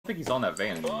think he's on that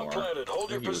van anymore. Planted.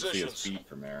 Hold I think your he would see his positions. feet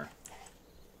from there.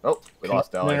 Oh, we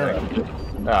lost Ellie.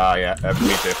 Ah, yeah,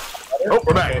 me too. Oh,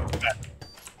 we're back.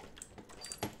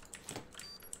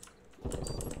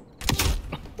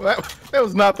 Well, that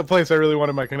was not the place I really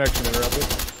wanted my connection interrupted.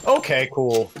 Okay,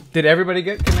 cool. Did everybody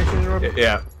get connection interrupted?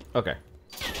 Yeah. Okay.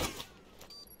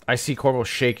 I see Corvo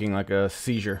shaking like a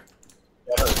seizure.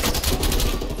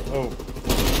 Oh.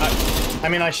 I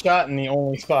mean, I shot in the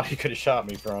only spot he could have shot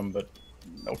me from, but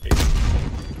okay.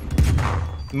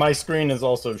 My screen is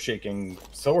also shaking.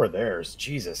 So are theirs.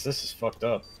 Jesus, this is fucked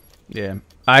up. Yeah.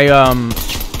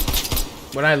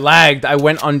 When I lagged, I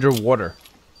went underwater.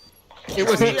 It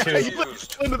was you went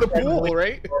into the pool,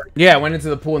 right? Yeah, I went into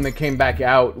the pool and then came back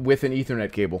out with an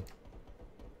Ethernet cable.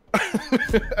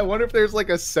 I wonder if there's like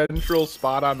a central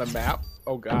spot on the map.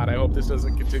 Oh god, I hope this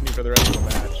doesn't continue for the rest of the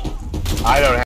match. I don't